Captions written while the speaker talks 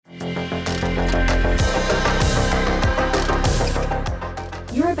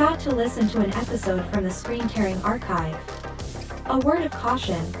to listen to an episode from the Screen Tearing archive. A word of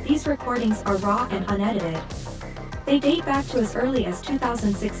caution, these recordings are raw and unedited. They date back to as early as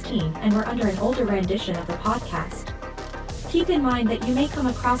 2016 and were under an older rendition of the podcast. Keep in mind that you may come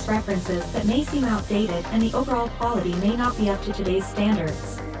across references that may seem outdated and the overall quality may not be up to today's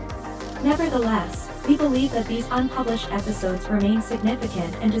standards. Nevertheless, we believe that these unpublished episodes remain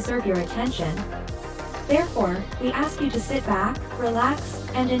significant and deserve your attention. Therefore, we ask you to sit back, relax,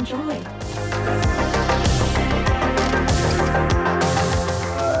 and enjoy.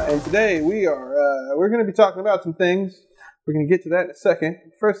 And today we're going to be talking about some things. We're going to get to that in a second.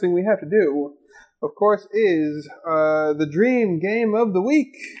 First thing we have to do, of course, is the dream game of the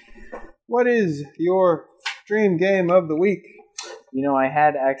week. What is your dream game of the week? You know, I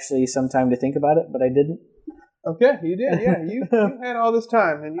had actually some time to think about it, but I didn't. Okay, you did. Yeah, you had all this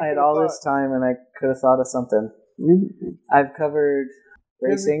time. And I had all this time, and I could have thought of something. I've covered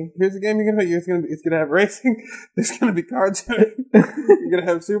racing. Here's the game you're gonna. It's gonna have racing. There's gonna be cards. You're gonna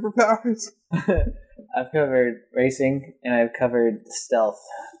have superpowers. I've covered racing, and I've covered stealth.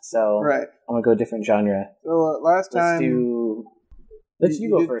 So right. I'm gonna go different genre. So last time, Let's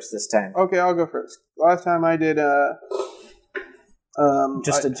you go first this time. Okay, I'll go first. Last time I did.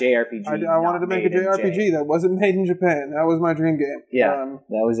 Just a JRPG. I wanted to make a JRPG that wasn't made in Japan. That was my dream game. Yeah,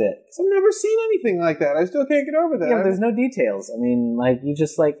 that was it. So I've never seen anything like that. I still can't get over that. Yeah, but there's no details. I mean, like you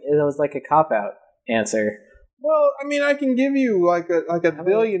just it was like a cop out answer. Well, I mean, I can give you like a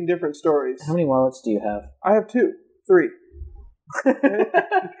billion different stories. How many wallets do you have? I have 3.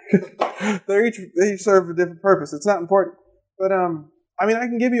 They each serve a different purpose. It's not important, but I mean, I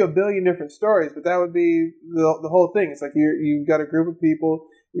can give you a billion different stories, but that would be the whole thing. It's like you've got a group of people.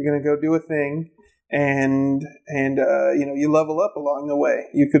 You're going to go do a thing, and you level up along the way.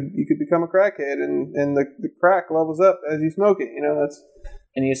 You could become a crackhead, and the crack levels up as you smoke it. You know, that's.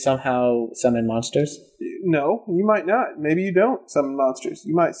 And you somehow summon monsters? No, you might not. Maybe you don't summon monsters.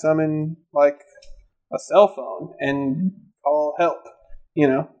 You might summon like a cell phone and call help. You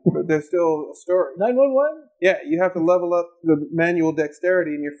know, but there's still a story. 911? Yeah, you have to level up the manual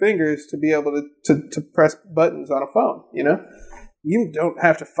dexterity in your fingers to be able to press buttons on a phone, you know? You don't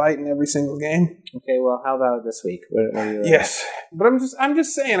have to fight in every single game. Okay, well, how about this week? What are you yes, but I'm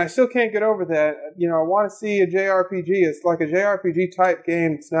just saying, I still can't get over that. You know, I want to see a JRPG. It's like a JRPG type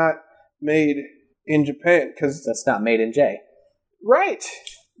game. It's not made in Japan because that's not made in J. Right.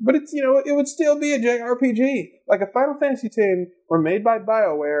 But it's, you know, it would still be a JRPG. Like a Final Fantasy X were made by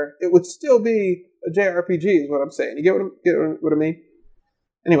BioWare, it would still be a JRPG is what I'm saying. You get what I mean?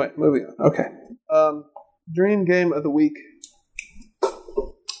 Anyway, moving on. Okay. Dream game of the week.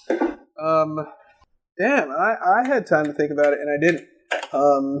 Damn, I had time to think about it and I didn't.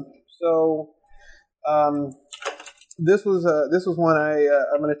 This was one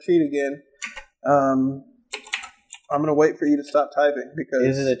I'm going to cheat again. I'm going to wait for you to stop typing because...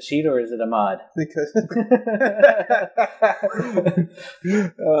 Is it a cheat or is it a mod? Because...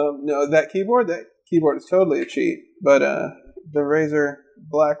 no, that keyboard is totally a cheat. But the Razer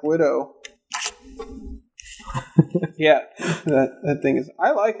Black Widow... yeah, that thing is...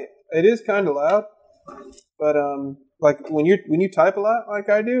 I like it. It is kind of loud. But like when you type a lot like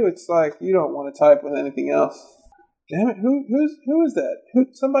I do, it's like you don't want to type with anything else. Damn it, who is that?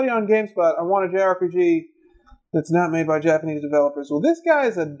 Somebody on GameSpot, I want a JRPG... that's not made by Japanese developers. Well, this guy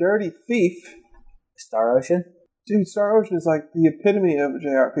is a dirty thief. Star Ocean? Dude, Star Ocean is like the epitome of a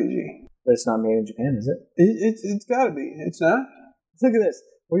JRPG. But it's not made in Japan, is it? It's got to be. It's not? Look at this.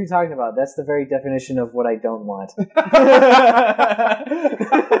 What are you talking about? That's the very definition of what I don't want.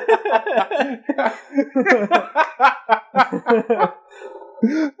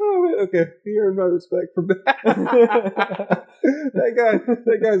 Oh, man. Okay, you earned my respect for that.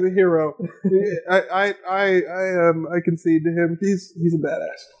 that guy's a hero. I concede to him. He's a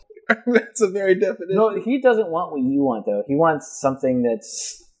badass. That's a very definition. No, he doesn't want what you want though. He wants something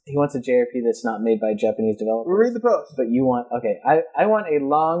he wants a JRPG that's not made by Japanese developers. We'll read the post. But you want I want a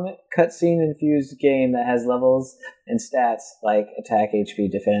long cutscene infused game that has levels and stats like attack, HP,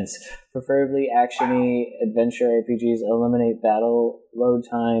 defense, preferably actiony adventure RPGs. Eliminate battle load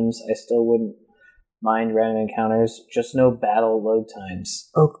times. I still wouldn't mind random encounters. Just no battle load times.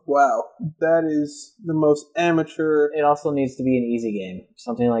 Oh wow, that is the most amateur. It also needs to be an easy game.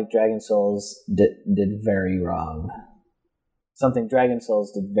 Something like Dragon Souls did very wrong. Something Dragon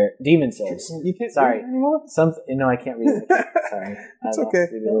Souls did very... Demon Souls. You can't Sorry. read it anymore? No, I can't read it. Sorry. It's okay.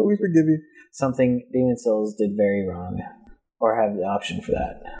 We forgive you. Something Demon Souls did very wrong. Or have the option for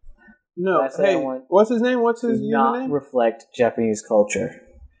that. No. Hey, what's his name? What's his username? Not reflect Japanese culture.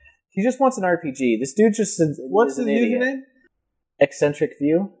 He just wants an RPG. This dude just... What's his username? Eccentric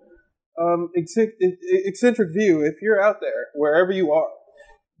View. eccentric view. If you're out there, wherever you are,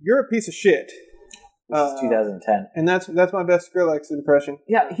 you're a piece of shit. This is 2010. And that's my best Skrillex impression.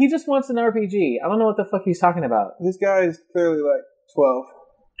 Yeah, he just wants an RPG. I don't know what the fuck he's talking about. This guy is clearly like 12.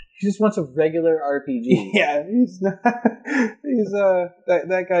 He just wants a regular RPG. Yeah, he's not. He's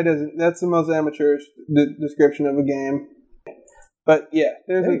that guy doesn't. That's the most amateurish description of a game. But yeah,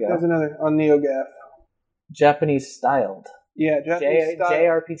 there's another on NeoGAF. Japanese styled. Yeah, Japanese styled.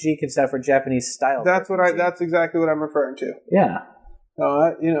 JRPG can stand for Japanese styled. That's exactly what I'm referring to. Yeah.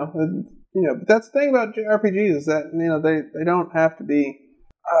 But that's the thing about JRPGs is that they don't have to be.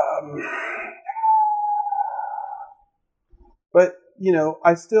 But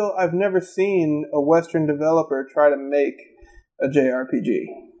I've never seen a Western developer try to make a JRPG.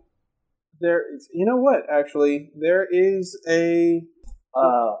 Actually, there is a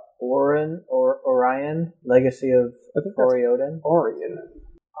Orion Legacy of Orioden. Orion.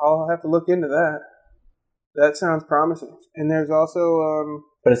 I'll have to look into that. That sounds promising. And there's also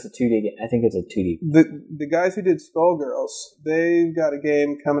but it's a 2D game. I think it's a 2D. The guys who did Skullgirls, they've got a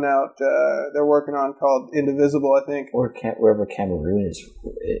game coming out. They're working on called Indivisible, I think. Or wherever Cameroon is.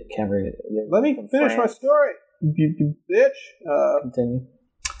 Cameroon. Let me finish my story, you bitch. Continue.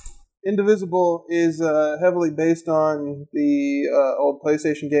 Indivisible is heavily based on the old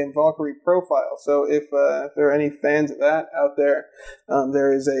PlayStation game Valkyrie Profile. So if there are any fans of that out there,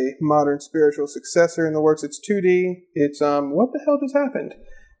 there is a modern spiritual successor in the works. It's 2D. It's what the hell just happened?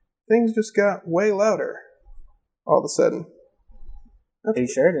 Things just got way louder all of a sudden. Are you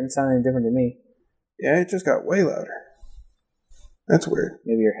sure? It didn't sound any different to me. Yeah, it just got way louder. That's weird.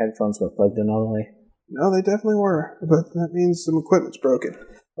 Maybe your headphones were plugged in all the way. No, they definitely were, but that means some equipment's broken.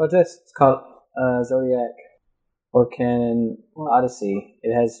 What's this? It's called Zodiac or Canon Odyssey.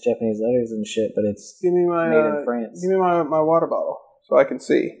 It has Japanese letters and shit, but it's made in France. Give me my water bottle so I can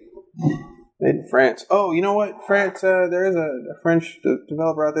see. Made in France. Oh, you know what? France. There is a French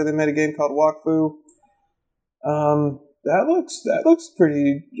developer out there that made a game called Wakfu. That looks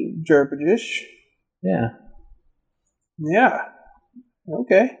pretty JRPG-ish. Yeah. Yeah.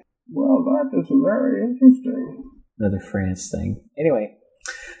 Okay. Well, that is very interesting. Another France thing. Anyway,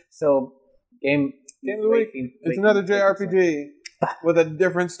 so game of the week. It's another JRPG with a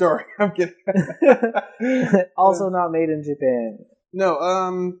different story. I'm kidding. Also not made in Japan. No,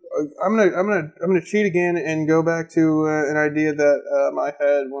 I'm gonna cheat again and go back to an idea that I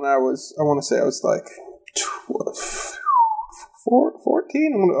had when I was like 14. I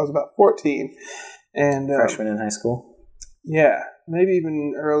was about 14, and freshman in high school. Yeah, maybe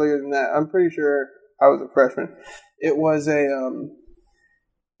even earlier than that. I'm pretty sure I was a freshman. It was a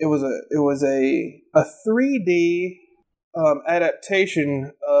 3D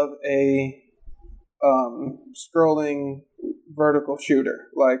adaptation of a scrolling vertical shooter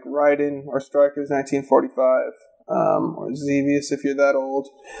like Raiden or Strikers 1945 or Xevious if you're that old.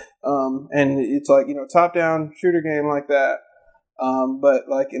 And it's like top down shooter game like that. But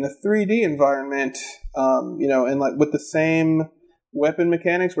like in a 3D environment, and like with the same weapon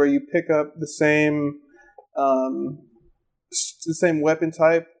mechanics where you pick up the same weapon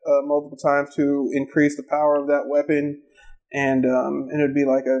type multiple times to increase the power of that weapon, and it'd be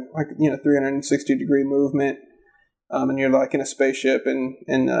like a 360 degree movement, and you're like in a spaceship, and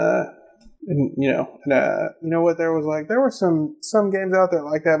there were some games out there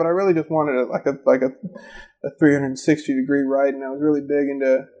like that, but I really just wanted a 360 degree ride, and I was really big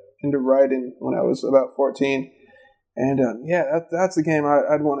into riding when I was about 14. And that's the game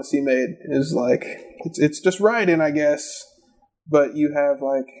I'd want to see made. Is like it's just riding, I guess, but you have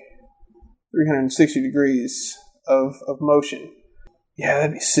like 360 degrees of motion. Yeah,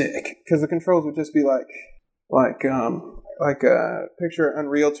 that'd be sick. Because the controls would just be like picture an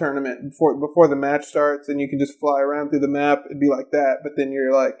Unreal tournament before the match starts, and you can just fly around through the map. It'd be like that, but then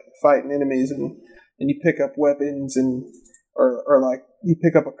you're like fighting enemies, and you pick up weapons, or like you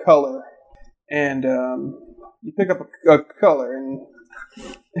pick up a color, and you pick up a color, and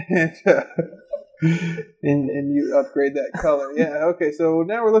you upgrade that color. Yeah, okay. So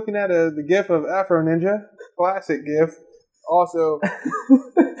now we're looking at the GIF of Afro Ninja, classic GIF. Also,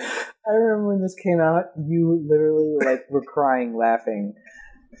 I remember when this came out, you literally were crying, laughing.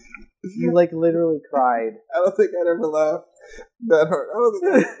 You literally cried. I don't think I'd ever laughed that hard. I don't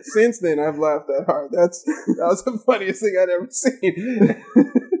think since then I've laughed that hard. That was the funniest thing I'd ever seen.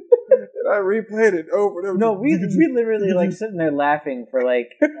 And I replayed it over and over. No, we literally sitting there laughing for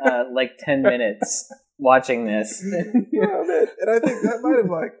 10 minutes watching this. Yeah, man. And I think that might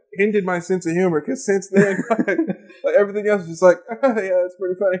have hindered my sense of humor, because since then everything else was just yeah, that's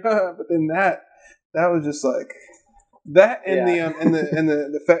pretty funny. But then that was just That and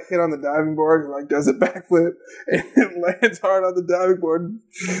the fat kid on the diving board who like does a backflip and it lands hard on the diving board and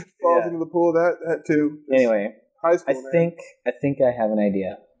falls into the pool. That too. Anyway, high school. I think I have an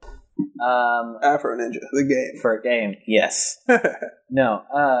idea. Afro Ninja, the game. For a game, yes. No,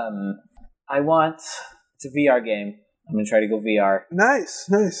 I want it's a VR game. I'm gonna try to go VR. Nice.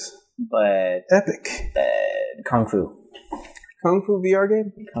 But epic. Kung Fu VR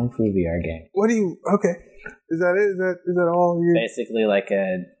game. Kung Fu VR game. What do you? Okay, is that it? Is that all? You basically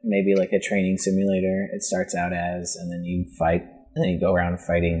maybe like a training simulator. It starts out as, and then you fight, and then you go around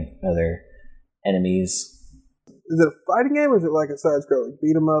fighting other enemies. Is it a fighting game or is it like a side-scrolling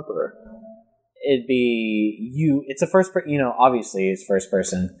beat 'em up or? It'd be you. It's a first person. Obviously it's first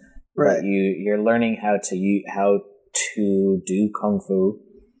person. Right. But you're learning how to do kung fu,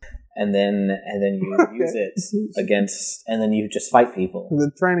 and then you use it against, and then you just fight people.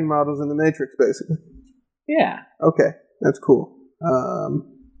 The training models in the Matrix, basically. Yeah. Okay, that's cool.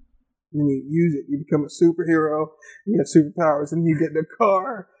 Then you use it, you become a superhero, you have superpowers, and you get in a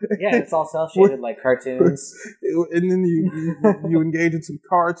car. Yeah, it's all cel-shaded like cartoons. And then you engage in some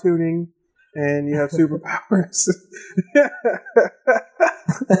car tuning, and you have superpowers.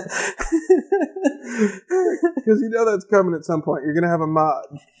 Because you know that's coming at some point. You're going to have a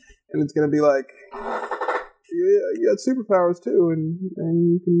mod, and it's going to be like, you got superpowers too, and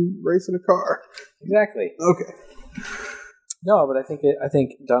you can race in a car. Exactly. Okay. No, but I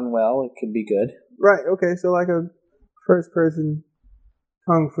think done well, it could be good. Right. Okay. So like a first-person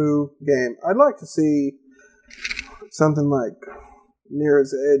kung fu game. I'd like to see something like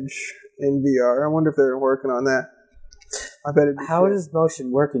Mirror's Edge in VR. I wonder if they're working on that. I bet it'd be How does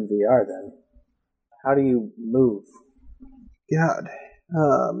motion work in VR then? How do you move? God,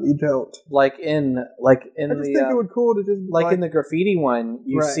 you don't. Like in I just think it would cool to just like in the graffiti one,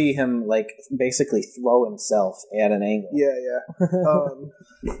 you see him like basically throw himself at an angle. Yeah.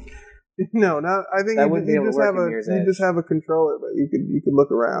 No, not. I think that wouldn't be able to work in Mirror's Edge. You just have a controller, but you could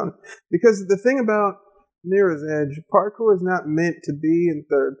look around. Because the thing about Mirror's Edge, parkour is not meant to be in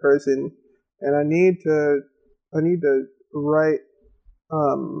third person, and I need to write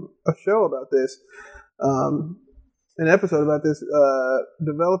a show about this, an episode about this.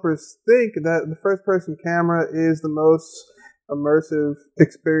 Developers think that the first person camera is the most immersive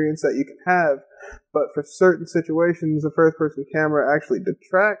experience that you can have, but for certain situations, the first person camera actually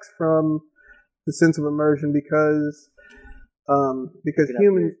detracts from the sense of immersion because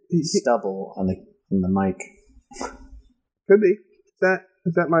humans stubble on the mic. Could be.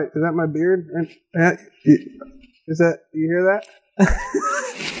 Is that my beard? Is that, you hear that?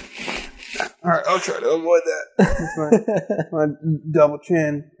 All right, I'll try to avoid that. My double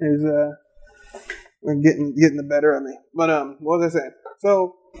chin is getting the better of me. But what was I saying?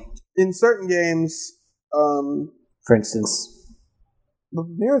 So in certain games, for instance,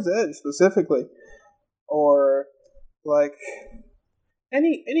 Mirror's Edge specifically, or like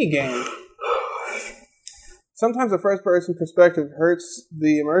any game, sometimes the first person perspective hurts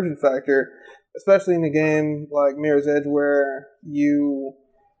the immersion factor, especially in a game like Mirror's Edge where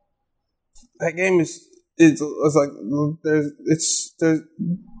that game is like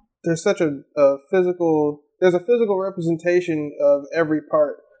there's such a physical representation of every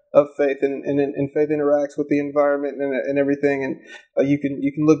part of Faith, and Faith interacts with the environment and everything, and you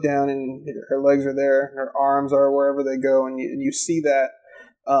can look down and her legs are there, her arms are wherever they go, and you see that.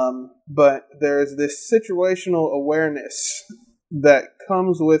 But there's this situational awareness that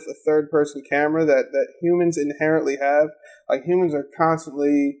comes with a third-person camera that humans inherently have. Like, humans are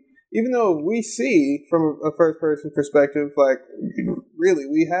constantly, even though we see from a first-person perspective, like, really,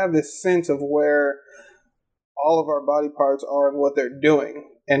 we have this sense of where all of our body parts are and what they're doing.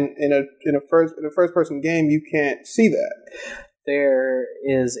 And in a first-person game, you can't see that. There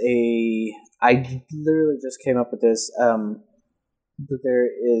is I literally just came up with this, that there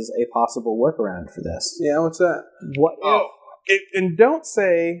is a possible workaround for this. Yeah, what's that? What if... and don't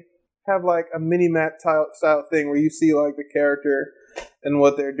say have like a mini-map style thing where you see like the character and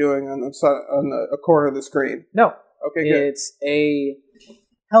what they're doing on a corner of the screen. No. Okay, good. It's a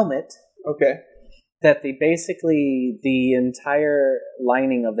helmet. Okay. That the entire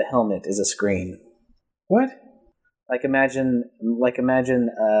lining of the helmet is a screen. What? Like imagine a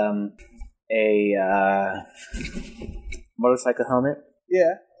motorcycle helmet.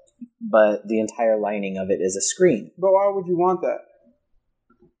 Yeah. But the entire lining of it is a screen. But why would you want that?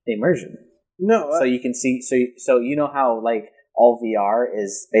 Immersion. No. So you can see. So you know how like all VR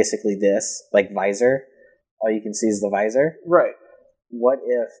is basically this, like visor. All you can see is the visor. Right. What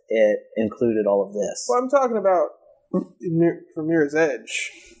if it included all of this? Well, I'm talking about for Mirror's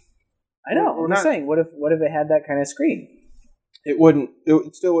Edge. I know. I'm just saying. What if it had that kind of screen? It wouldn't.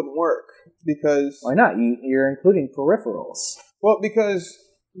 It still wouldn't work because. Why not? You're including peripherals. Well, because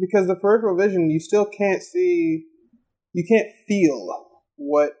the peripheral vision, you still can't see. You can't feel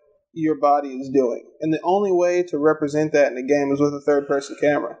what your body is doing, and the only way to represent that in a game is with a third-person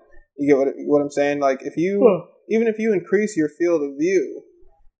camera. You get what I'm saying? Like even if you increase your field of view,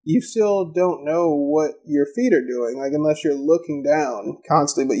 you still don't know what your feet are doing, like unless you're looking down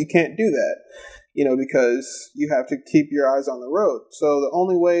constantly. But you can't do that, because you have to keep your eyes on the road. So the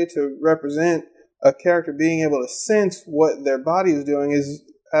only way to represent a character being able to sense what their body is doing is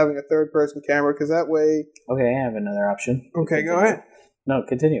having a third-person camera, because that way... Okay, I have another option. Okay, go ahead. No,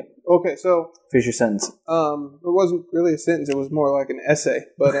 continue. Okay, so... Finish your sentence. It wasn't really a sentence, it was more like an essay,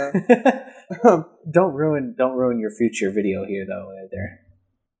 but... Don't ruin your future video here, though, either.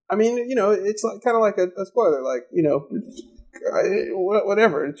 I mean, it's like kind of like a spoiler, like,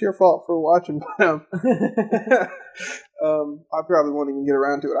 whatever, it's your fault for watching, but... I probably won't even get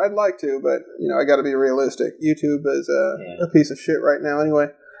around to it. I'd like to, but I got to be realistic. YouTube is a piece of shit right now. Anyway,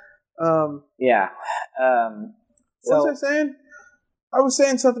 yeah. What was I saying? I was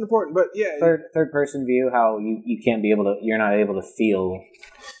saying something important, but yeah, third person view. How you can't be able to. You're not able to feel.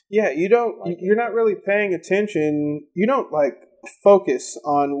 Yeah, you don't. You're not really paying attention. You don't focus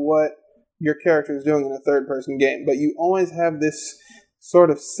on what your character is doing in a third person game, but you always have this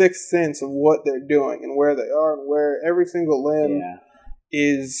sort of sixth sense of what they're doing and where they are and where every single limb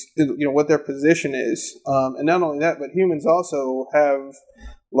is, what their position is. And not only that, but humans also have,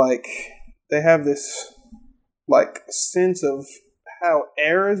 they have this, sense of how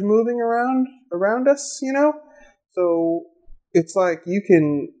air is moving around us, So it's like you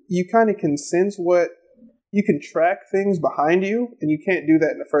kind of can sense you can track things behind you, and you can't do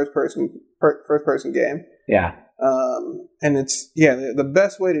that in a first person game. Yeah. And it's the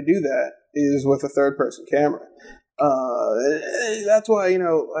best way to do that is with a third person camera. That's why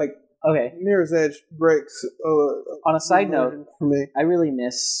okay, Mirror's Edge breaks. On a side note, for me, I really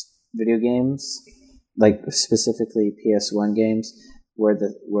miss video games, like specifically PS1 games,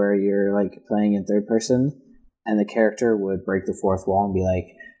 where you're playing in third person, and the character would break the fourth wall and be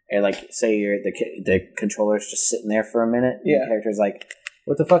say you're the controller's just sitting there for a minute, and the character's like,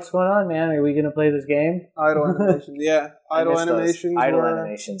 what the fuck's going on, man? Are we going to play this game? Idle animations, yeah. Idle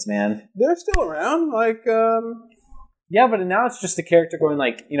animations, man. They're still around, Yeah, but now it's just the character going,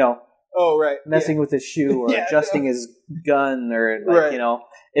 oh, right. messing with his shoe or adjusting his gun or,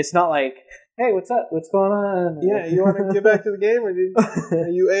 it's not like, hey, what's up? What's going on? Yeah, you want to get back to the game, or are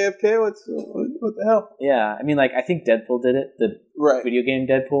you AFK? What the hell? Yeah, I mean, I think Deadpool did it, the video game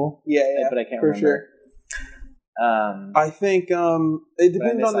Deadpool. Yeah, but I can't for remember. Sure. I think it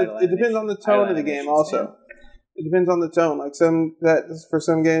depends on the tone of the game. Also, man. It depends on the tone. For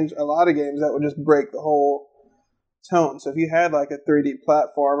some games, a lot of games that would just break the whole tone. So if you had a 3D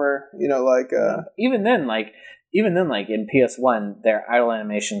platformer, even then, in PS1, their idle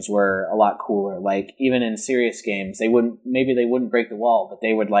animations were a lot cooler. Even in serious games, they wouldn't break the wall, but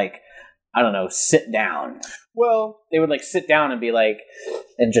they would sit down. Well, they would sit down and be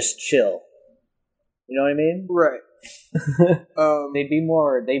and just chill. You know what I mean? Right. They'd be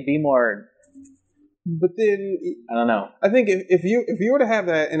more. But then I don't know. I think if you were to have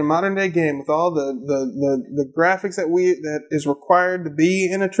that in a modern day game with all the graphics that is required to be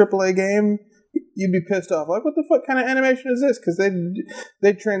in a AAA game, you'd be pissed off. What the fuck kind of animation is this? Because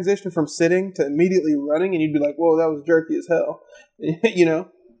they'd transition from sitting to immediately running, and you'd be like, whoa, that was jerky as hell. They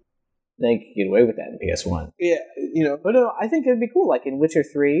could get away with that in PS1. Yeah, But no, I think it'd be cool. In Witcher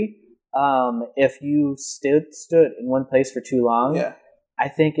 3. If you stood in one place for too long, I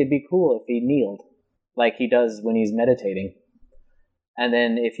think it'd be cool if he kneeled, like he does when he's meditating. And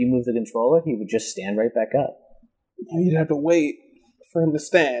then if you move the controller, he would just stand right back up. You'd have to wait for him to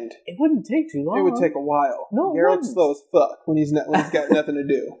stand. It wouldn't take too long. It would take a while. No, Geralt's slow as fuck when he's got nothing to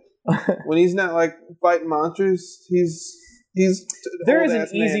do. When he's not fighting monsters, he's there is an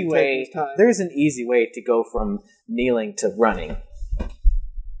easy way. There is an easy way to go from kneeling to running.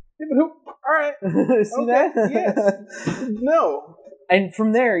 Yeah, but all right. See that? Yes. No. And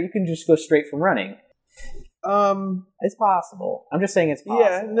from there, you can just go straight from running. It's possible. I'm just saying it's possible.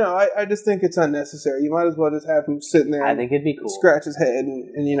 Yeah, no, I just think it's unnecessary. You might as well just have him sitting there. I think it'd be cool. Scratch his head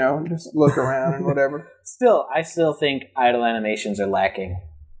and just look around and whatever. I still think idle animations are lacking.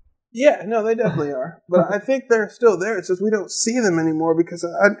 Yeah, no, they definitely are. But I think they're still there. It's just we don't see them anymore because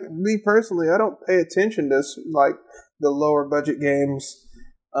me personally, I don't pay attention to the lower budget games.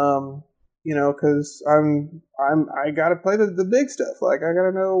 Because I gotta play the big stuff. I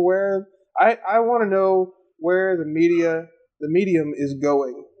gotta know where I want to know where the medium is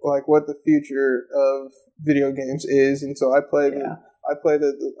going like what the future of video games is, and so I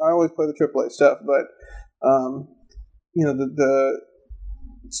always play the AAA stuff, but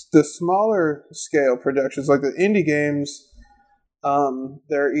the smaller scale productions like the indie games,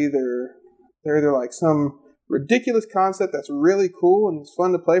 they're either like some ridiculous concept that's really cool and it's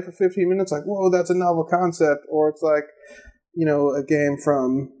fun to play for 15 minutes, like whoa, that's a novel concept, or it's like a game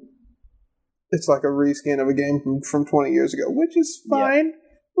it's like a reskin of a game from 20 years ago, which is fine. Yep.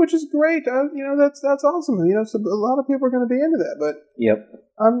 Which is great. That's awesome. So a lot of people are going to be into that. But yep,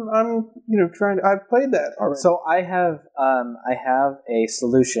 I'm trying to. I've played that already. So I have a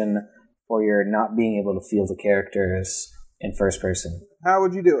solution for your not being able to feel the characters in first person. How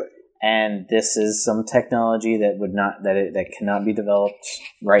would you do it? And this is some technology that cannot be developed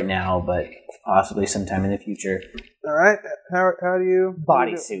right now, but possibly sometime in the future. All right. How do you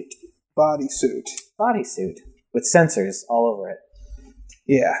bodysuit? Bodysuit with sensors all over it.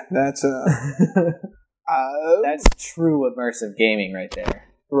 Yeah, that's that's true immersive gaming right there.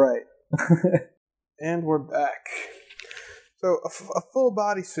 Right. And we're back. So a full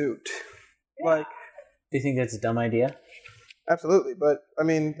bodysuit, like. Do you think that's a dumb idea? Absolutely, but I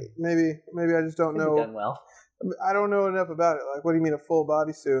mean, maybe I just don't know. Done well. I don't know enough about it. Like, what do you mean a full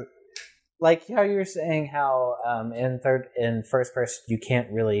bodysuit? Like how you're saying how in first person you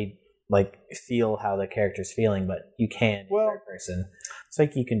can't really like feel how the character's feeling, but you can in third person. It's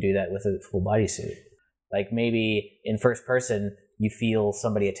like you can do that with a full bodysuit. Like maybe in first person you feel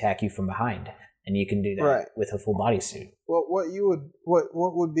somebody attack you from behind, and you can do that with a full bodysuit. Well, what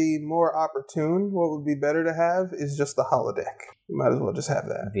would be more opportune? What would be better to have is just the holodeck. You might as well just have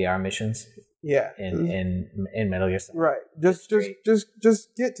that. VR missions. Yeah. In Metal Gear Solid. Right. Just get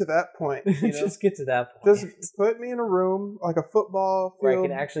to that point. Just get to that point. Just put me in a room like a football field. Where I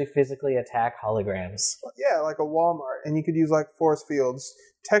can actually physically attack holograms. Yeah, like a Walmart, and you could use like force fields,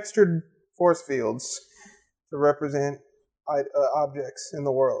 textured force fields, to represent objects in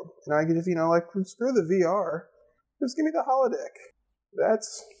the world. And I could just screw the VR. Just give me the holodeck.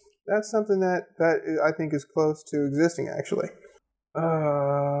 That's something that I think is close to existing, actually.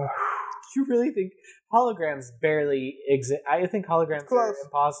 You really think holograms barely exist? I think holograms are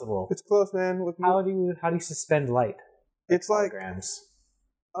impossible. It's close, man. How do you suspend light? It's holograms.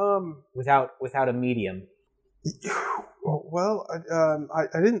 Without a medium. Well, I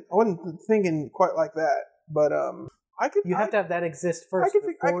wasn't thinking quite like that, but You have to have that exist first.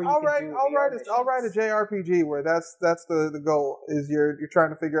 I'll write a JRPG where that's the goal is you're trying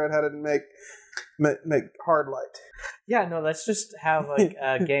to figure out how to make hard light. Yeah, no, let's just have like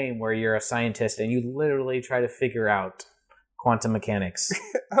a game where you're a scientist and you literally try to figure out quantum mechanics.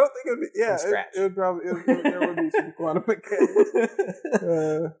 I don't think it would be. Yeah, there would be some quantum mechanics.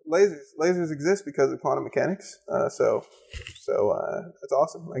 Lasers exist because of quantum mechanics. So that's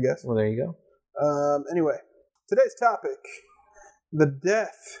awesome, I guess. Well, there you go. Anyway. Today's topic, the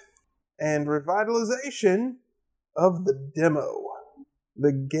death and revitalization of the demo.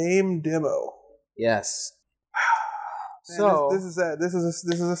 The game demo. Yes. Man, so this is sad. This is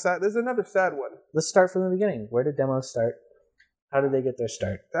another sad one. Let's start from the beginning. Where did demos start? How did they get their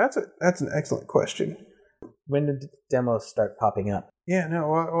start? That's an excellent question. When did demos start popping up? Yeah, no.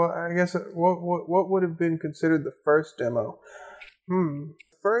 Well, I guess what would have been considered the first demo?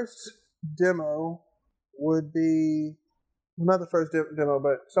 First demo would be not the first demo,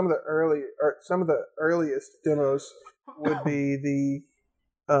 but some of the earliest demos would be the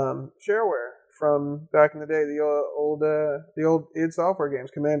shareware from back in the day, the old id Software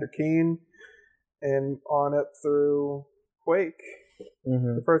games, Commander Keen, and on up through Quake.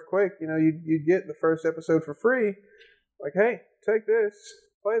 Mm-hmm. The first Quake, you'd get the first episode for free. Like, hey, take this,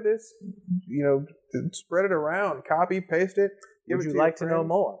 play this, spread it around, copy, paste it. Would you like to know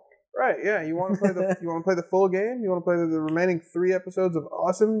more? Right, yeah. You want to play the full game? You want to play the remaining 3 episodes of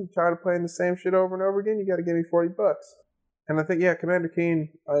awesome? Tired of playing the same shit over and over again? You got to give me $40. And I think Commander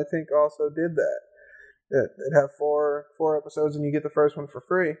Keen also did that. It'd have 4 episodes, and you get the first one for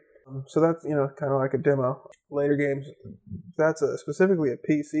free. So that's kind of like a demo. Later games, that's specifically a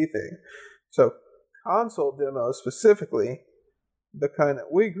PC thing. So console demos specifically, the kind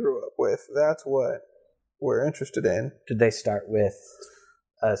that we grew up with, that's what we're interested in. Did they start with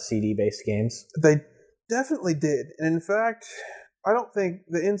CD-based games? They definitely did. And in fact, I don't think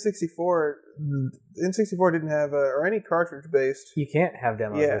the N64 didn't have or any cartridge-based. You can't have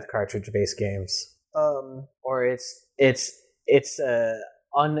demos with cartridge-based games. Or it's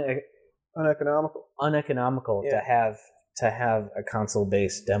uneconomical to have a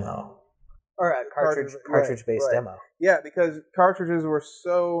console-based demo or a cartridge-based demo. Yeah, because cartridges were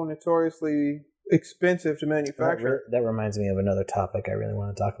so notoriously expensive to manufacture. That reminds me of another topic I really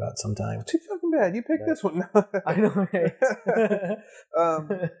want to talk about sometime. Too fucking bad. You picked this one. I know, right?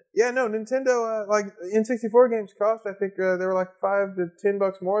 Yeah, no, Nintendo, like, N64 games cost, I think, they were like $5 to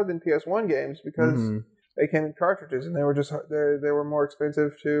 $10 more than PS1 games because they came in cartridges and they were they were more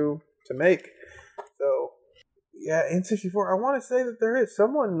expensive to make. So, yeah, N64, I want to say that there is.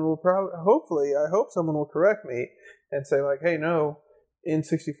 Someone will hopefully, I hope someone will correct me and say, like, hey, no,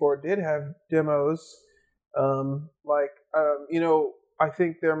 N64 did have demos. I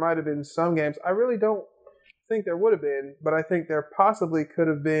think there might have been some games. I really don't think there would have been, but I think there possibly could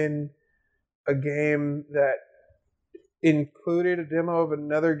have been a game that included a demo of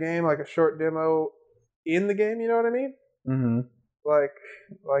another game, like a short demo in the game. You know what I mean? Mm-hmm.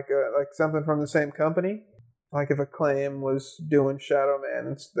 Like something from the same company. Like if Acclaim was doing Shadow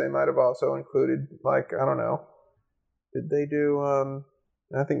Man, they might have also included, like, I don't know. Did they do?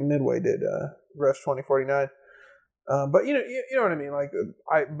 I think Midway did Rush 2049. But you know what I mean. Like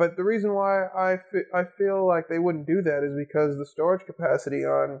but the reason why I feel like they wouldn't do that is because the storage capacity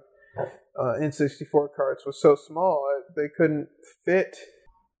on N64 carts was so small, they couldn't fit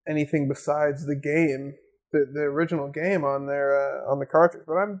anything besides the game, the original game on the cartridge.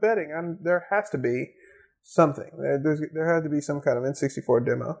 But I'm betting there has to be something. There had to be some kind of N64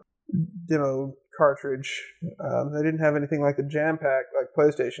 demo cartridge. They didn't have anything like the jam pack like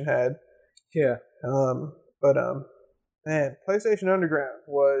PlayStation had. Yeah. But man, PlayStation Underground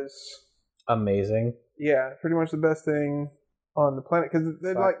was amazing. Yeah, pretty much the best thing on the planet because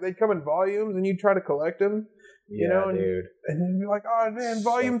they'd come in volumes and you'd try to collect them. You know, dude. And you'd be like, oh man,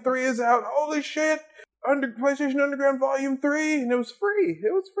 Volume 3 is out. Holy shit! PlayStation Underground Volume 3, and it was free.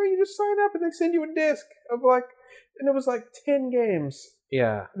 You just sign up and they send you a disc of and it was like 10 games.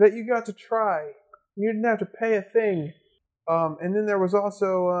 Yeah. That you got to try. You didn't have to pay a thing. And then there was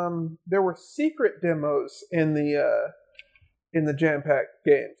also there were secret demos in the Jam Pack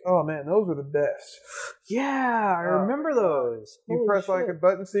games. Oh man, those were the best. Yeah, I remember those. You press like a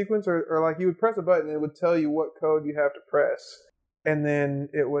button sequence, or like you would press a button and it would tell you what code you have to press, and then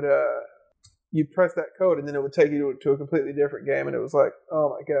it would you'd press that code and then it would take you to a completely different game, and it was like, oh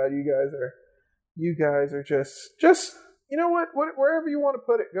my god, you guys are just. You know what? Wherever you want to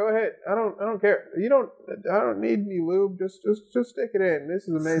put it, go ahead. I don't care. I don't need any lube. Just stick it in. This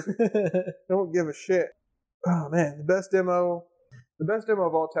is amazing. Don't give a shit. Oh man, the best demo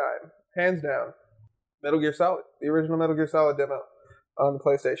of all time, hands down. Metal Gear Solid, the original Metal Gear Solid demo on the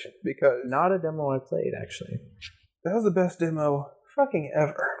PlayStation, because not a demo I played actually. That was the best demo fucking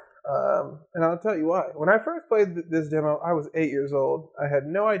ever. And I'll tell you why. When I first played this demo, I was 8 years old. I had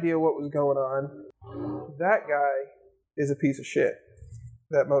no idea what was going on. That guy is a piece of shit.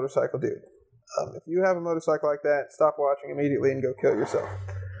 That motorcycle dude. If you have a motorcycle like that, stop watching immediately and go kill yourself.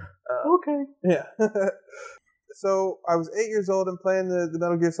 Okay. Yeah. So I was 8 years old and playing the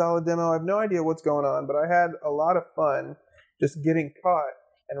Metal Gear Solid demo. I have no idea what's going on, but I had a lot of fun just getting caught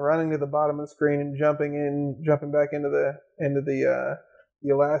and running to the bottom of the screen and jumping back into the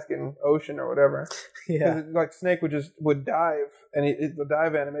Alaskan Ocean or whatever. Yeah. Like Snake would dive, and the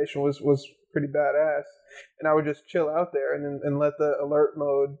dive animation was pretty badass, and I would just chill out there and let the alert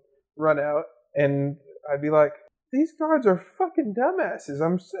mode run out, and I'd be like, these guards are fucking dumbasses.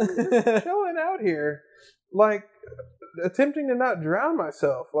 I'm just chilling out here, like attempting to not drown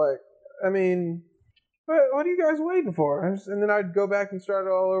myself. Like, I mean, what are you guys waiting for? And then I'd go back and start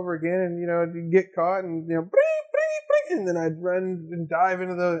it all over again, and I'd get caught, and and then I'd run and dive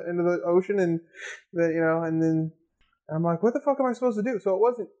into the ocean, and and then I'm like, what the fuck am I supposed to do? So it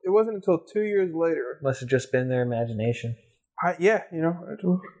wasn't until 2 years later. Must have just been their imagination. What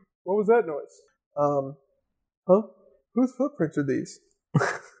was that noise? Huh? Whose footprints are these? But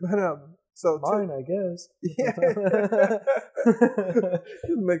so mine, I guess. Yeah.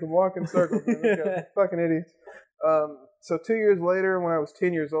 Just make them walk in circles, man. Fucking idiots. So 2 years later, when I was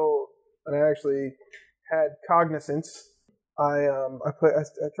 10 years old, and I actually had cognizance, I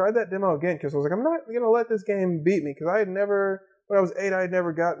tried that demo again because I was like, I'm not gonna let this game beat me, because when I was 8, I had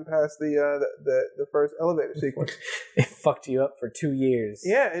never gotten past the first elevator sequence. It fucked you up for 2 years.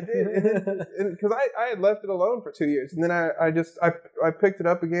 Yeah, it did, because I had left it alone for 2 years, and then I picked it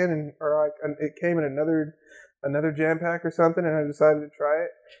up again, and it came in another jam pack or something, and I decided to try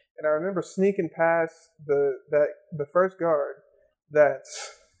it, and I remember sneaking past the first guard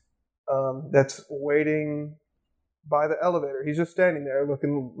that's waiting by the elevator. He's just standing there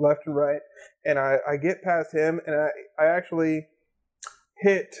looking left and right, and I get past him, and I actually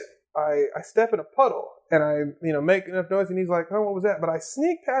I step in a puddle, and I make enough noise, and he's like, oh, what was that? But I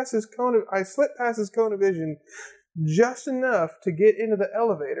slip past his cone of vision just enough to get into the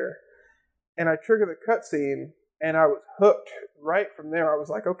elevator, and I triggered the cutscene, and I was hooked right from there. I was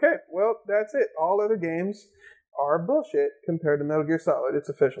like, okay, well, that's it. All other games are bullshit compared to Metal Gear Solid. It's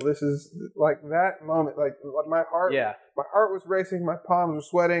official. This is like that moment. Like my heart was racing. My palms were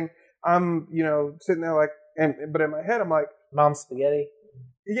sweating. I'm, sitting there like, but in my head, I'm like, Mom spaghetti.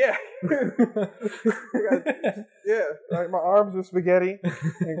 Yeah. Yeah. Like my arms are spaghetti.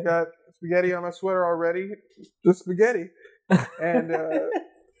 And got spaghetti on my sweater already. Just spaghetti. And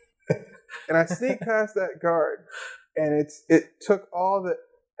I sneak past that guard, and it took all the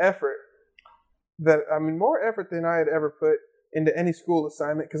effort more effort than I had ever put into any school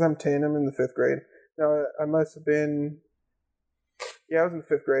assignment, because I'm 10, I'm in the 5th grade. No, I must have been, I was in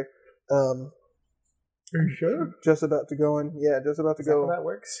the 5th grade. Are you sure? Just about to go in. Yeah, just about to go. Is that how that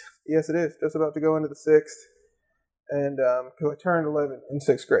works? Yes, it is. Just about to go into the 6th. And, because I turned 11 in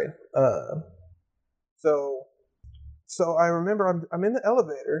 6th grade. So I remember I'm in the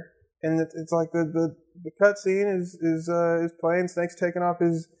elevator, and it's like the cutscene is playing. Snake's taking off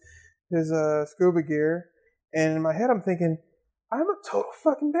his scuba gear, and in my head I'm thinking, I'm a total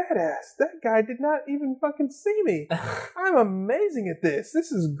fucking badass. That guy did not even fucking see me. I'm amazing at this.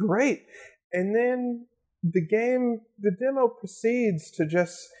 This is great. And then the demo proceeds to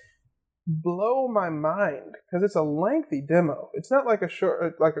just blow my mind, because it's a lengthy demo. It's not like a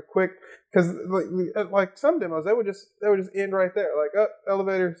short, like a quick, because like some demos they would just end right there, like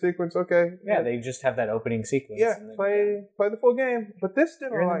elevator sequence, okay. Yeah, they just have that opening sequence. Yeah, play the full game. But this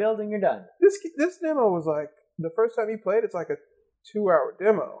demo, you're in the building, you're done. This demo was like, the first time you played, it's like a 2-hour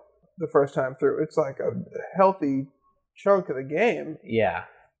demo. The first time through, it's like a healthy chunk of the game. Yeah.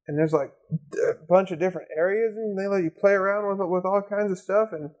 And there's like a bunch of different areas, and they let you play around with all kinds of stuff.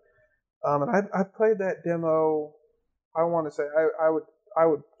 And I played that demo. I want to say I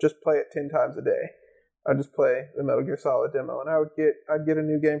would just play it 10 times a day. I'd just play the Metal Gear Solid demo, and I'd get a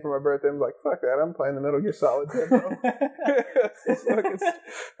new game for my birthday. I'm like, fuck that, I'm playing the Metal Gear Solid demo.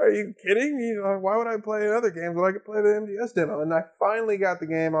 Are you kidding? Why would I play other games when I could play the MGS demo? And I finally got the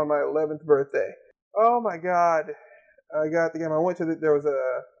game on my 11th birthday. Oh my god, I got the game. I went to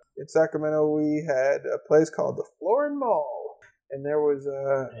in Sacramento, we had a place called the Florin Mall, and there was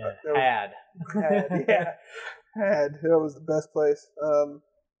Had. That was the best place.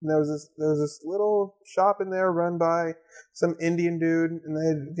 There was this little shop in there run by some Indian dude, and they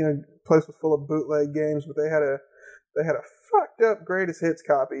had, place was full of bootleg games, but they had a fucked up greatest hits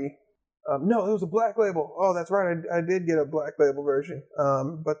copy. No, it was a black label. Oh, that's right, I did get a black label version.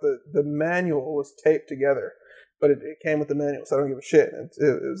 But the manual was taped together, but it came with the manual, so I don't give a shit.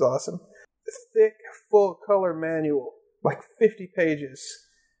 It was awesome. A thick, full color manual, like 50 pages.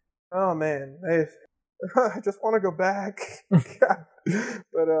 Oh man, I just want to go back.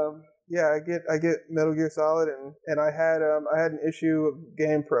 But yeah, I get Metal Gear Solid, and I had an issue of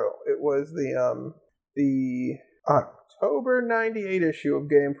GamePro. It was the October '98 issue of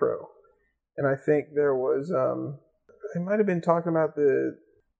GamePro, and I think there was they might have been talking about the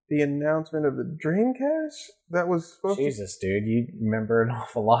announcement of the Dreamcast that was supposed Jesus, dude, you remember an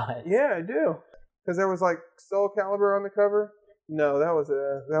awful lot. Yeah, I do, because there was like Soul Calibur on the cover. No, that was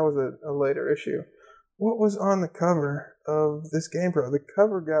a later issue. What was on the cover of this GamePro? The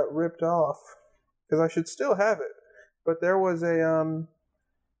cover got ripped off, because I should still have it. But there was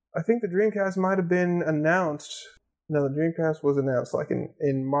I think the Dreamcast might have been announced. No, the Dreamcast was announced like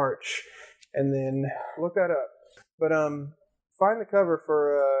in March, and then look that up. But find the cover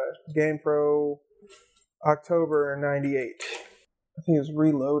for GamePro October '98. I think it was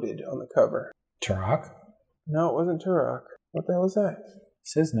Reloaded on the cover. Turok? No, it wasn't Turok. What the hell is that? It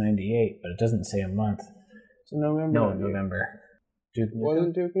says 98, but it doesn't say a month. It's November. No, November. Duke Nukem?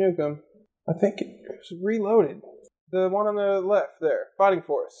 Wasn't Duke Nukem. I think it was Reloaded. The one on the left there. Fighting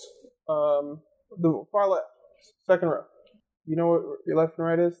Force. The far left. Second row. You know what your left and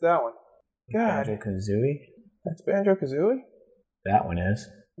right is? That one. God. Banjo-Kazooie? That's Banjo-Kazooie? That one is.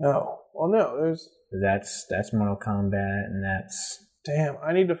 No. Well, no. There's... That's Mortal Kombat, and that's... Damn,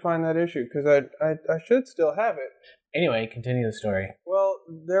 I need to find that issue, because I should still have it. Anyway, continue the story. Well,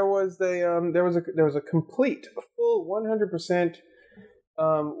 there was a complete, a full 100%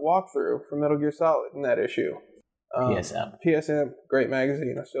 walkthrough for Metal Gear Solid in that issue. PSM, great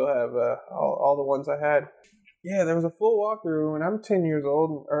magazine. I still have all the ones I had. Yeah, there was a full walkthrough, and I'm 10 years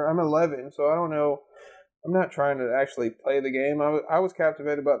old, or I'm 11, so I don't know. I'm not trying to actually play the game. I was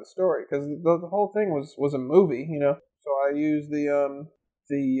captivated by the story, because the whole thing was a movie, So I used the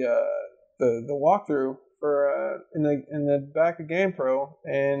walkthrough for in the back of GamePro,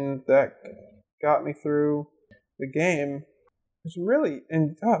 and that got me through the game. Some really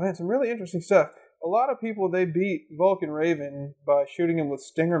interesting stuff. A lot of people, they beat Vulcan Raven by shooting him with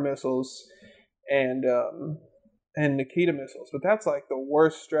Stinger missiles and Nikita missiles. But that's like the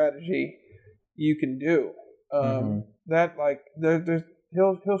worst strategy you can do. That like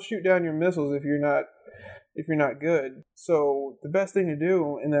he'll shoot down your missiles if you're not good. So the best thing to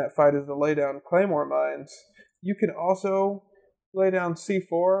do in that fight is to lay down claymore mines. You can also lay down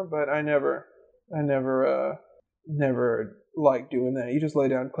C4, but I never like doing that. You just lay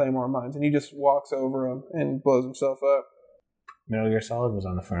down claymore mines and he just walks over them and blows himself up. Metal Gear Solid was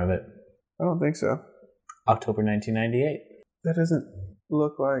on the front of it. I don't think so. October 1998. That doesn't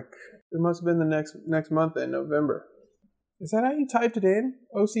look like... It must have been the next month in November. Is that how you typed it in?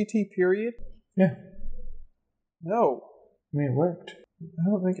 OCT period? Yeah. No. I mean, it worked. I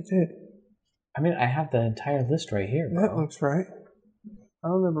don't think it did. I mean, I have the entire list right here, bro. That looks right. I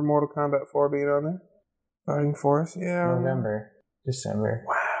remember Mortal Kombat 4 being on there. Fighting Force, yeah. November. December.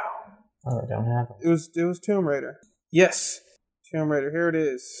 Wow. Oh, I don't have it. It was Tomb Raider. Yes. Tomb Raider, here it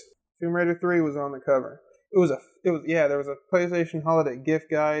is. Tomb Raider 3 was on the cover. There was a PlayStation Holiday gift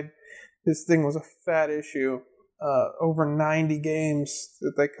guide. This thing was a fat issue. Over 90 games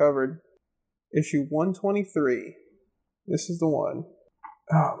that they covered. Issue 123. This is the one.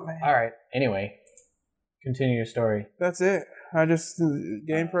 Oh, man. All right. Anyway, continue your story. That's it.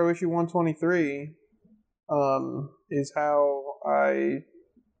 GamePro issue 123 is how I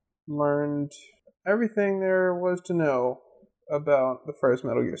learned everything there was to know about the first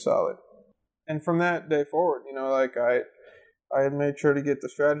Metal Gear Solid. And from that day forward, I had made sure to get the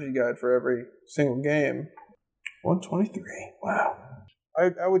strategy guide for every single game. 123. Wow.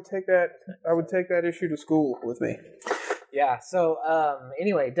 I would take that issue to school with me. Yeah. So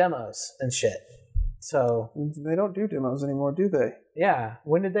anyway, demos and shit. So they don't do demos anymore, do they? Yeah.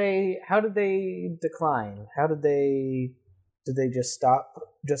 How did they decline? Did they just stop,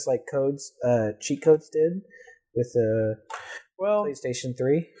 just like cheat codes did with PlayStation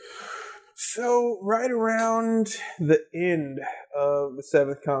 3? So right around the end of the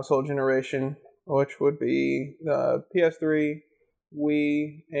 7th console generation, which would be the PS3,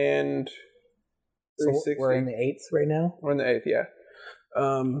 Wii, and 360. So we're in the 8th right now? We're in the 8th, yeah.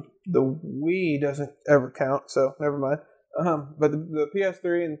 The Wii doesn't ever count, so never mind. But the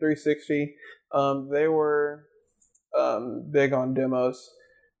PS3 and 360, they were big on demos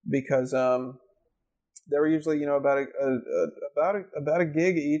because they were usually about a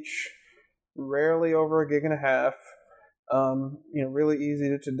gig each, rarely over a gig and a half. Really easy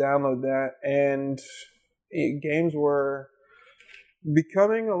to download that, and games were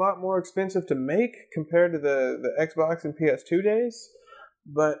becoming a lot more expensive to make compared to the Xbox and PS2 days.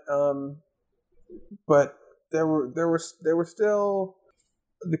 But there were still,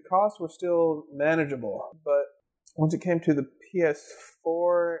 the costs were still manageable. But once it came to the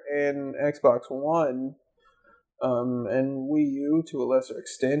PS4 and Xbox One, and Wii U to a lesser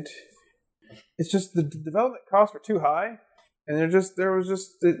extent, it's just the development costs were too high, and there was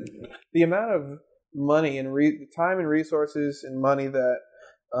just the amount of money and time and resources and money that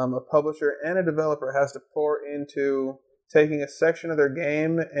a publisher and a developer has to pour into taking a section of their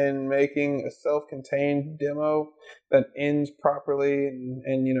game and making a self-contained demo that ends properly, and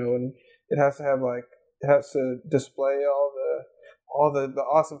it has to display all the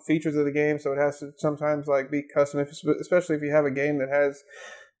awesome features of the game. So it has to sometimes be custom, especially if you have a game that has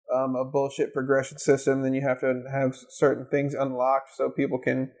a bullshit progression system. Then you have to have certain things unlocked so people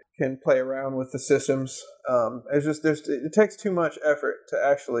can play around with the systems. It takes too much effort to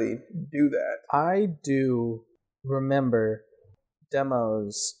actually do that. I do remember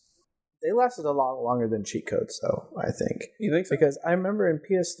demos. They lasted a lot longer than cheat codes, though, I think. You think so? Because I remember on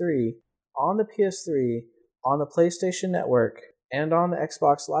the PS3, on the PlayStation Network, and on the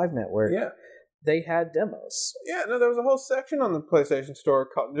Xbox Live Network, they had demos. Yeah, no, there was a whole section on the PlayStation Store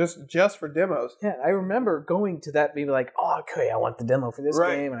called just for demos. Yeah, I remember going to that, being like, "Oh, okay, I want the demo for this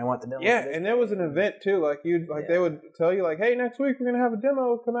game, and I want the demo." For this and there was an event too. They would tell you, "Hey, next week we're gonna have a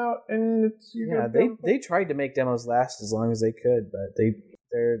demo come out," and they tried to make demos last as long as they could, but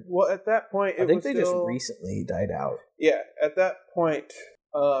they're at that point, I think they just recently died out. Yeah, at that point,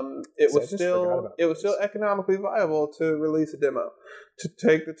 it was still economically viable to release a demo, to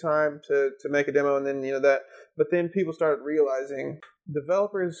take the time to make a demo, and then but then people started realizing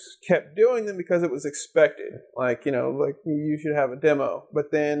developers kept doing them because it was expected, you should have a demo.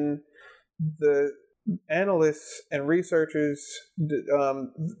 But then the analysts and researchers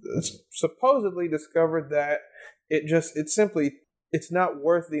supposedly discovered that it's not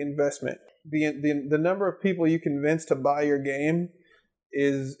worth the investment. The number of people you convince to buy your game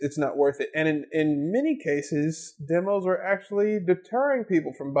it's not worth it. And in many cases, demos are actually deterring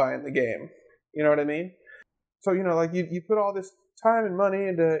people from buying the game. You know what I mean? So, you put all this time and money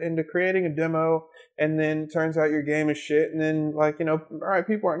into creating a demo, and then turns out your game is shit, and then all right,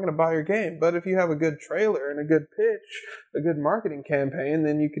 people aren't going to buy your game. But if you have a good trailer and a good pitch, a good marketing campaign,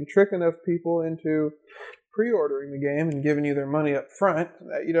 then you can trick enough people into pre-ordering the game and giving you their money up front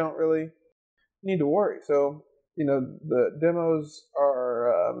that you don't really need to worry. So the demos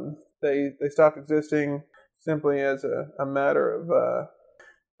are they stopped existing simply as a matter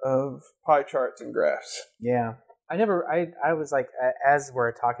of pie charts and graphs. Yeah. I was like, as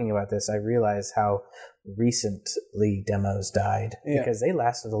we're talking about this, I realized how recently demos died because they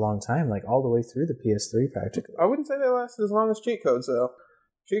lasted a long time, like all the way through the PS3 practically. I wouldn't say they lasted as long as cheat codes, though.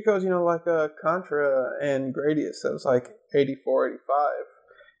 Cheat codes, like Contra and Gradius, that was like 84, 85.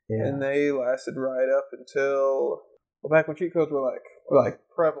 Yeah. And they lasted right up until, back when cheat codes were like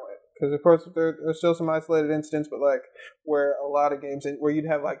prevalent. Because of course there's still some isolated incidents, but like where a lot of games, where you'd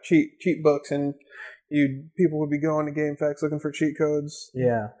have like cheat books and people would be going to GameFAQs looking for cheat codes.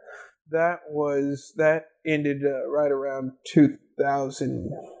 Yeah, that ended right around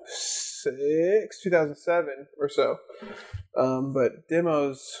 2006, 2007 or so. But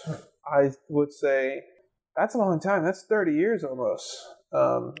demos, I would say, that's a long time. That's 30 years almost.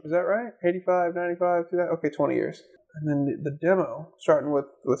 Is that right? 85, 95, 2000? Okay, 20 years. And then the demo, starting with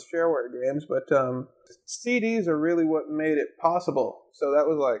shareware games, but CDs are really what made it possible. So that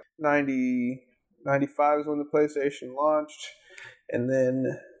was like 95 is when the PlayStation launched, and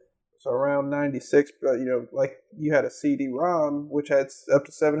then so around 96, like you had a CD-ROM which had up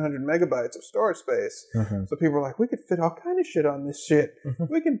to 700 megabytes of storage space. Mm-hmm. So people were like, we could fit all kind of shit on this shit. Mm-hmm.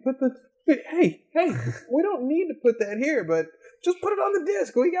 We can put hey, we don't need to put that here, but just put it on the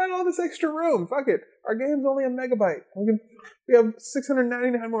disc. We got all this extra room. Fuck it. Our game's only a megabyte. We have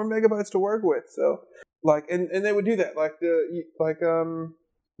 699 more megabytes to work with. So and they would do that.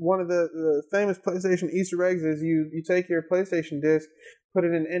 One of the famous PlayStation Easter eggs is you take your PlayStation disc, put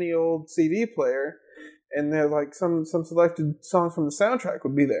it in any old CD player, and they're like some selected songs from the soundtrack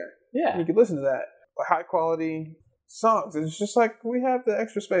would be there. Yeah. And you could listen to that. High quality songs. It's just like we have the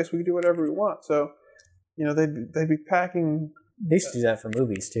extra space. We can do whatever we want. So, they'd be packing. They used to do that for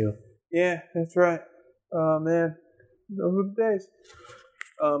movies too. Yeah, that's right. Oh man, those were the days.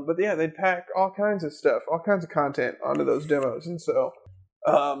 But yeah, they'd pack all kinds of stuff, all kinds of content onto those demos, and so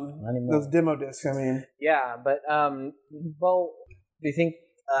those demo discs. I mean, yeah, but well, do you think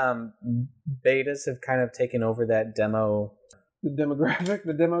betas have kind of taken over that demo? The demo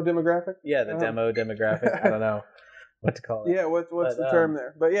demographic? Yeah, the demo demographic. I don't know what to call it. Yeah, what's the term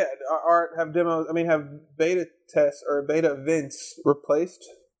there? But yeah, have beta tests or beta events replaced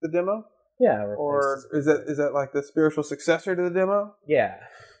the demo? Yeah, or is that like the spiritual successor to the demo? Yeah.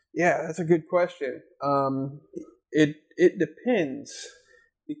 Yeah, that's a good question. It depends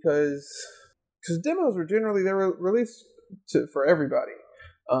because demos were released for everybody.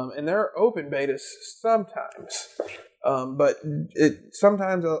 And there are open betas sometimes. But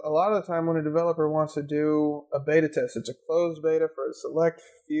sometimes a lot of the time when a developer wants to do a beta test, it's a closed beta for a select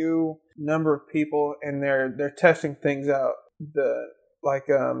few number of people, and they're testing things out. A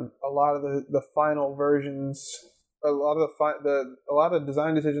lot of the final versions, a lot of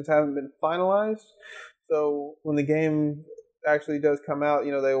design decisions haven't been finalized. So when the game actually does come out,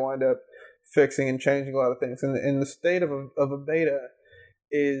 they wind up fixing and changing a lot of things. And the state of a beta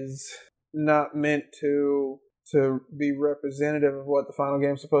is not meant to be representative of what the final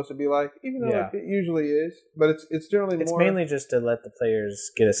game's supposed to be like, even though it usually is. But it's generally more... It's mainly just to let the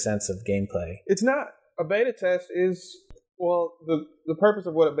players get a sense of gameplay. It's not. A beta test is... Well, the purpose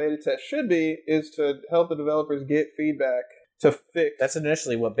of what a beta test should be is to help the developers get feedback to fix... That's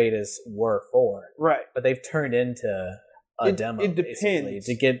initially what betas were for. Right. But they've turned into a demo, it depends.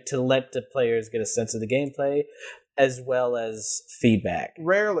 Basically, to let the players get a sense of the gameplay as well as feedback.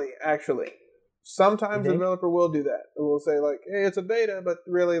 Rarely, actually. Sometimes the developer will do that. It will say, like, hey, it's a beta, but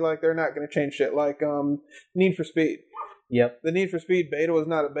really, like, they're not going to change shit. Like, Need for Speed. Yep. The Need for Speed beta was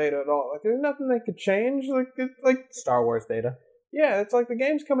not a beta at all. Like, there's nothing they could change. Like Star Wars beta. Yeah, it's like the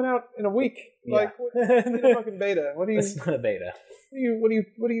game's coming out in a week. Yeah. Like, what's a fucking beta? What do you? It's not a beta. What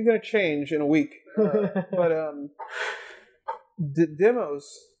are you going to change in a week? But demos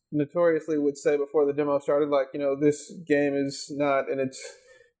notoriously would say before the demo started, like, this game is not in its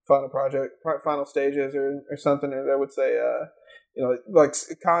final stages or something, or they would say, like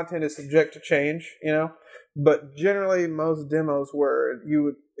content is subject to change, but generally most demos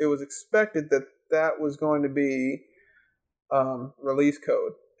it was expected that was going to be release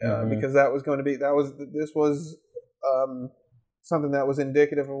code, because this was something that was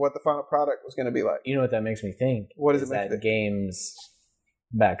indicative of what the final product was going to be like. You know what that makes me think? What does it make that games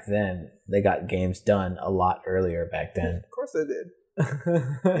back then. They got games done a lot earlier back then. Of course they did.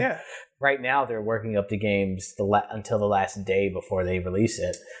 Yeah. Right now, they're working up the games until the last day before they release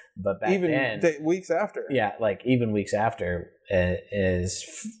it. But back even then, weeks after. Yeah, like even weeks after is,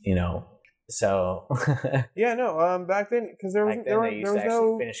 so. Yeah, no. Back then, because there was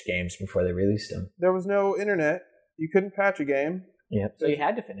no finish games before they released them. There was no internet. You couldn't patch a game. Yeah, so you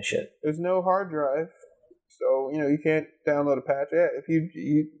had to finish it. There's no hard drive, so you can't download a patch. Yeah, if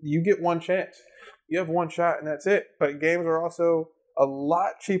you get one chance, you have one shot, and that's it. But games are also a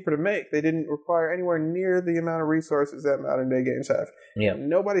lot cheaper to make. They didn't require anywhere near the amount of resources that modern day games have. Yeah,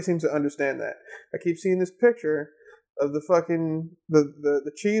 nobody seems to understand that. I keep seeing this picture of the fucking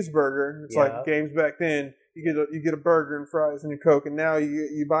the cheeseburger. It's like games back then. You get a burger and fries and a Coke, and now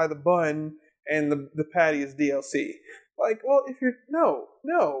you buy the bun and the patty is DLC. Like, well, if you're no.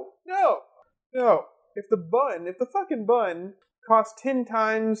 If the fucking bun costs 10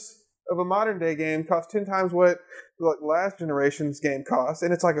 times of a modern day game, costs 10 times what like last generation's game costs,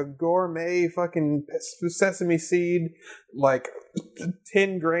 and it's like a gourmet fucking sesame seed, like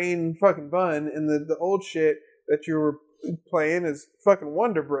 10 grain fucking bun, and the old shit that you were playing is fucking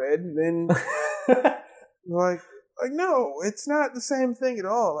Wonder Bread, then like no, it's not the same thing at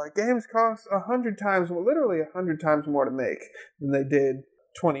all. Like, games cost 100 times, literally 100 times more to make than they did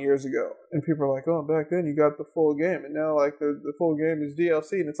 20 years ago. And people are like, oh, back then you got the full game, and now like the full game is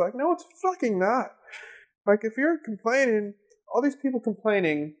DLC, and it's like, no, it's fucking not. Like, if you're complaining, all these people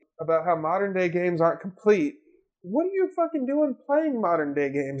complaining about how modern day games aren't complete, what are you fucking doing playing modern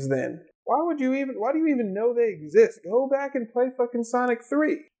day games then? Why do you even know they exist? Go back and play fucking Sonic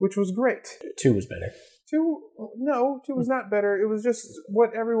 3, which was great. 2 was better. 2 was not better. It was just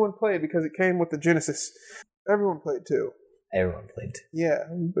what everyone played because it came with the Genesis. Everyone played 2. Everyone played 2. Yeah,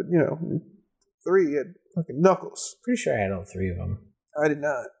 but 3 had fucking Knuckles. Pretty sure I had all 3 of them. I did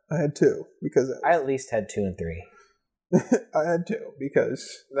not. I had 2 because I at least had 2 and 3. I had 2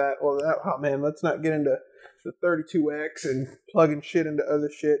 because oh man, let's not get into the 32X and plugging shit into other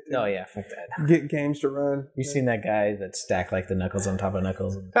shit. Oh yeah, fuck that. Get games to run. You seen that guy that stacked like the Knuckles on top of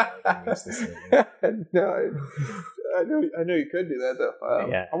Knuckles? No, I know you could do that though.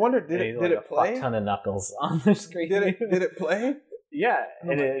 Yeah. I wonder, did it play? A ton of Knuckles on the screen. Did it play? Yeah,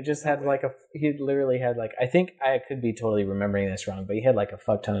 and it just had he literally had I think I could be totally remembering this wrong, but he had like a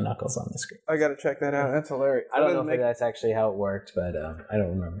fuck ton of Knuckles on the screen. I gotta check that out. That's hilarious. I don't know if that's actually how it worked, but I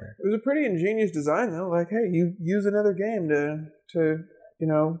don't remember. It was a pretty ingenious design though. Like, hey, you use another game to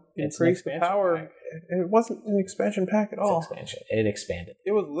increase the power. Pack. It wasn't an expansion pack at all. Expansion. It expanded.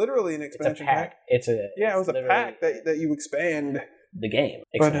 It was literally an expansion pack. It was a pack that you expand the game.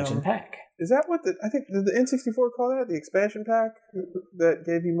 Expansion pack. Is that what I think did the N64 call that the expansion pack that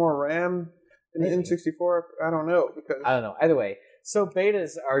gave you more RAM in the N64? I don't know because I don't know. Either way, so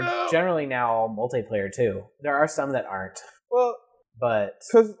betas are generally now multiplayer too. There are some that aren't. Well, but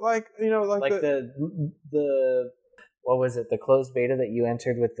because the what was it? The closed beta that you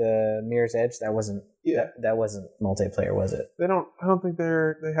entered with the Mirror's Edge? That wasn't. Yeah. That wasn't multiplayer, was it? I don't think they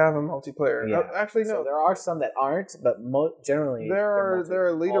have a multiplayer. Yeah. Actually, no. So there are some that aren't, but generally there are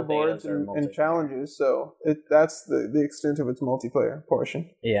leaderboards and challenges. So that's the extent of its multiplayer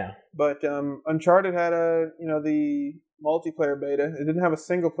portion. Yeah. But Uncharted had the multiplayer beta. It didn't have a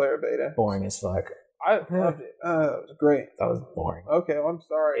single player beta. Boring as fuck. I loved it. It was great. That was boring. Okay, well, I'm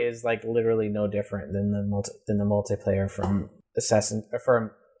sorry. It is literally no different than the multiplayer from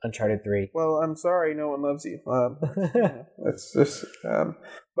Uncharted 3. Well, I'm sorry, no one loves you. It's just,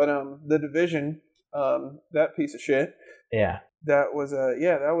 but The Division, that piece of shit. Yeah. That was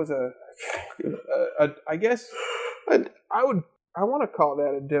I guess I want to call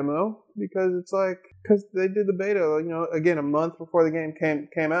that a demo because because they did the beta, again, a month before the game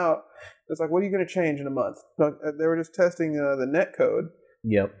came out. It's like, what are you going to change in a month? They were just testing the net code.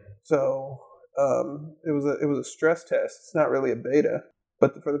 Yep. So it was a stress test. It's not really a beta,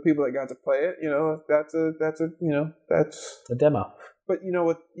 but for the people that got to play it, that's a demo. But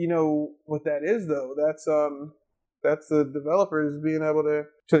what that is though. That's the developers being able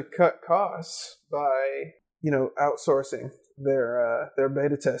to cut costs by outsourcing their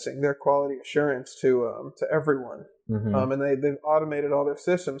beta testing, their quality assurance to everyone. Mm-hmm. And they've automated all their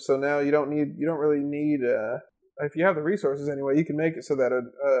systems, so now you don't really need if you have the resources anyway, you can make it so that a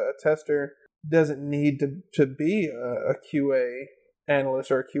tester doesn't need to be a QA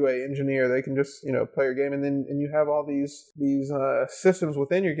analyst or a QA engineer. They can just play your game, and you have all these systems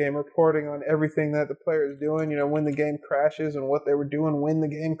within your game reporting on everything that the player is doing. When the game crashes and what they were doing when the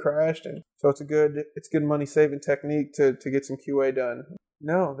game crashed, and so it's good money saving technique to get some QA done.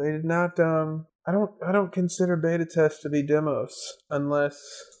 No, they did not. I don't consider beta tests to be demos unless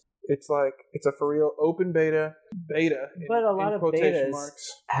it's a for real open beta. But a lot in of quotation betas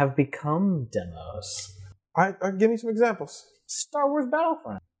marks. have become demos. I give me some examples. Star Wars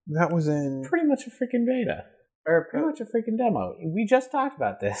Battlefront. That was in Pretty much a freaking beta. Or pretty much a freaking demo. We just talked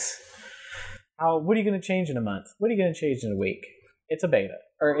about this. What are you going to change in a month? What are you going to change in a week? It's a beta.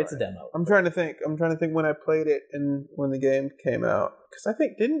 Or it's a demo. I'm trying to think when I played it and when the game came out. Because I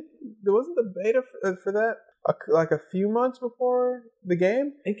think wasn't the beta for that like a few months before the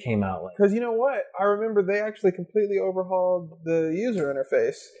game? It came out like... Because you know what? I remember they actually completely overhauled the user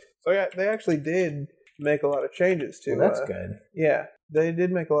interface. So yeah, they actually did make a lot of changes to... Well, that's good. Yeah, they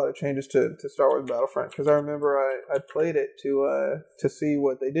did make a lot of changes to Star Wars Battlefront. Because I remember I played it to see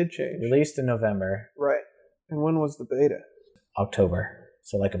what they did change. Released in November. Right. And when was the beta? October.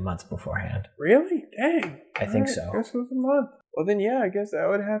 So like a month beforehand. Really? Dang. I think so. I guess it was a month. Well then, yeah, I guess that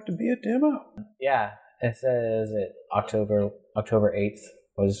would have to be a demo. Yeah, it says October 8th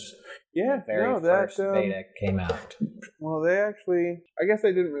was the very first beta came out. Well, I guess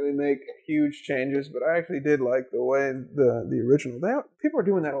they didn't really make huge changes, but I actually did like the way the original. People are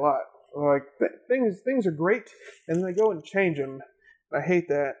doing that a lot. Like things are great, and they go and change them. I hate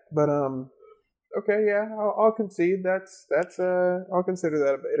that, but okay, yeah, I'll concede. I'll consider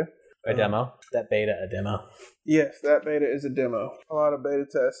that a beta. A demo? That beta a demo? Yes, that beta is a demo. A lot of beta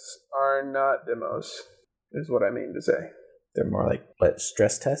tests are not demos, is what I mean to say. They're more like, what,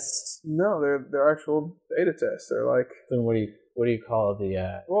 stress tests? No, they're actual beta tests. They're like... Then what do you call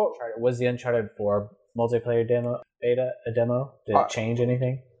the... was the Uncharted 4 multiplayer beta a demo? Did it change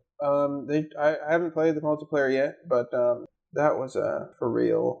anything? I haven't played the multiplayer yet, but that was for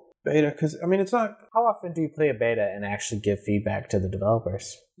real... beta, because I mean it's not... How often do you play a beta and actually give feedback to the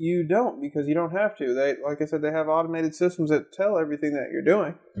developers? You don't, because you don't have to. They, like I said, they have automated systems that tell everything that you're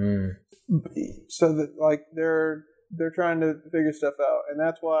doing. So that like they're trying to figure stuff out, and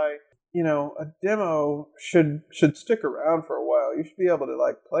that's why a demo should stick around for a while. You should be able to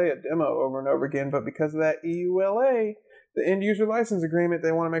like play a demo over and over again, but because of that EULA, the end user license agreement,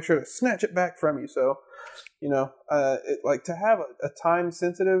 they want to make sure to snatch it back from you. So like to have a time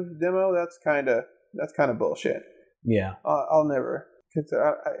sensitive demo, that's kind of bullshit. Yeah, I'll never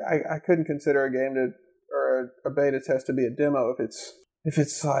consider. I couldn't consider a game or a beta test to be a demo if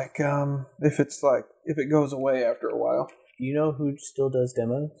it goes away after a while. You know who still does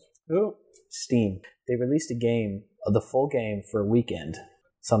demos? Who? Steam. They released a game, the full game for a weekend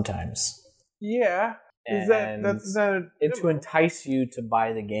sometimes. Yeah. That's not to entice you to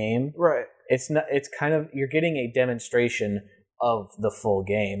buy the game. Right. It's kind of, you're getting a demonstration of the full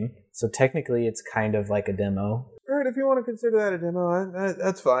game. So technically it's kind of like a demo. Right, if you want to consider that a demo,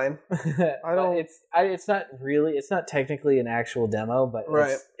 that's fine. It's not technically an actual demo, but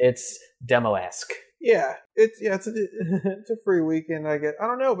right. It's demo-esque. Yeah. It's a free weekend, I guess. I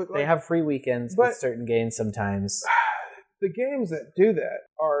don't know, but they have free weekends with certain games sometimes. The games that do that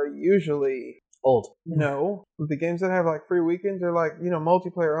are usually old. No. The games that have like free weekends are like,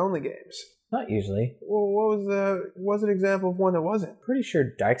 multiplayer only games. Not usually. Well, what's an example of one that wasn't? Pretty sure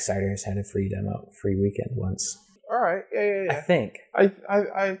Darksiders had a free weekend once. All right. Yeah. I think. I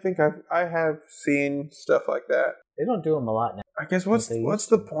think I have seen stuff like that. They don't do them a lot now. I guess what's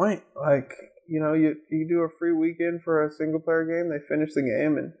the point? Like, you do a free weekend for a single player game, they finish the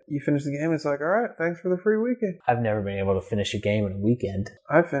game, and you finish the game, it's like, all right, thanks for the free weekend. I've never been able to finish a game in a weekend.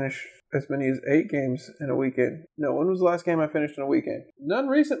 I finished as many as 8 games in a weekend. No, when was the last game I finished in a weekend? None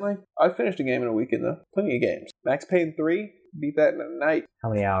recently. I finished a game in a weekend, though. Plenty of games. Max Payne 3, beat that in a night. How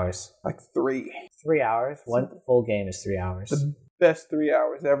many hours? Like 3. 3 hours? One full game is 3 hours. The best 3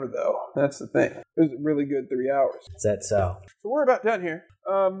 hours ever, though. That's the thing. It was a really good 3 hours. Is that so? So we're about done here.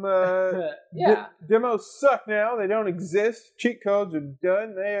 Yeah. Demos suck now. They don't exist. Cheat codes are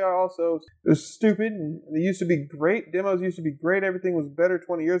done. They are also stupid. And they used to be great. Demos used to be great. Everything was better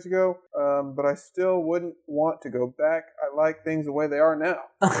 20 years ago. But I still wouldn't want to go back. I like things the way they are now.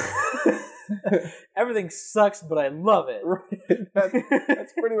 Everything sucks, but I love it. Right.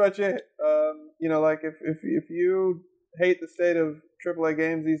 That's pretty much it. Like if you hate the state of AAA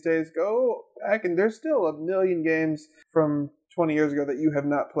games these days, go back, and there's still a million games from 20 years ago that you have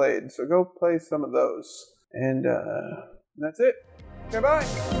not played. So go play some of those. And that's it. Okay, bye.